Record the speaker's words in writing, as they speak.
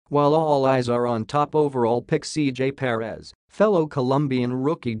While all eyes are on top overall pick CJ Perez, fellow Columbian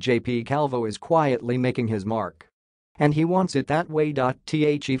rookie JP Calvo is quietly making his mark. And he wants it that way.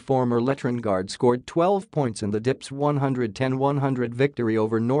 The former Letran guard scored 12 points in the Dyip's 110-100 victory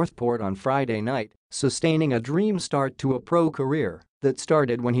over NorthPort on Friday night, sustaining a dream start to a pro career that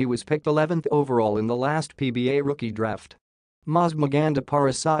started when he was picked 11th overall in the last PBA rookie draft. Mas maganda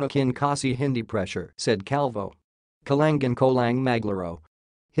para sa akin kasi hindi pressure, said Calvo. Kailangan ko lang maglaro.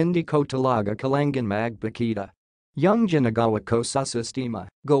 Hindi ko talaga kailangan magpakita. Yung ginagawa ko sa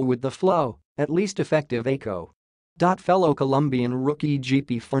sistema, go with the flow, at least effective ako. Fellow Colombian rookie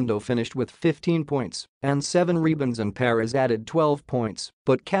Jeepy Faundo finished with 15 points and 7 rebounds and Perez added 12 points,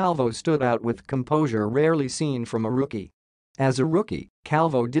 but Calvo stood out with composure rarely seen from a rookie. As a rookie,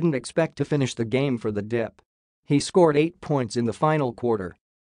 Calvo didn't expect to finish the game for the Dyip. He scored 8 points in the final quarter.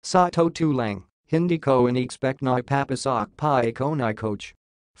 Sa totoo lang, hindi ko inexpect na papasok pa ako ni coach.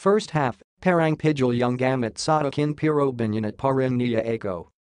 First half, parang pidgel yung gamit sa akin pero binyanat pa rin niya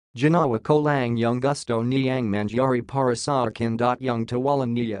ako. Ginawa ko lang yung gusto niyang mangyari para sa akin. Yung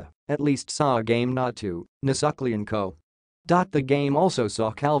tawalan niya, at least sa game na to, nasuklian ko. The game also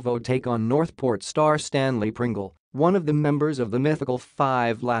saw Calvo take on NorthPort star Stanley Pringle, one of the members of the Mythical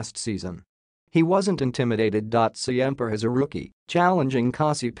Five last season. He wasn't intimidated. Siyempre as a rookie, challenging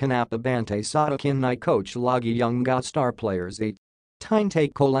kasi pinapabante sa akin ni coach lagi yung star players 8.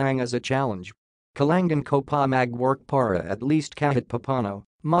 Tinte ko lang as a challenge. Kailangan ko pa mag-work para at least kahit papano,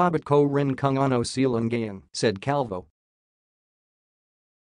 mabot ko rin kung ano silang gayon, said Calvo.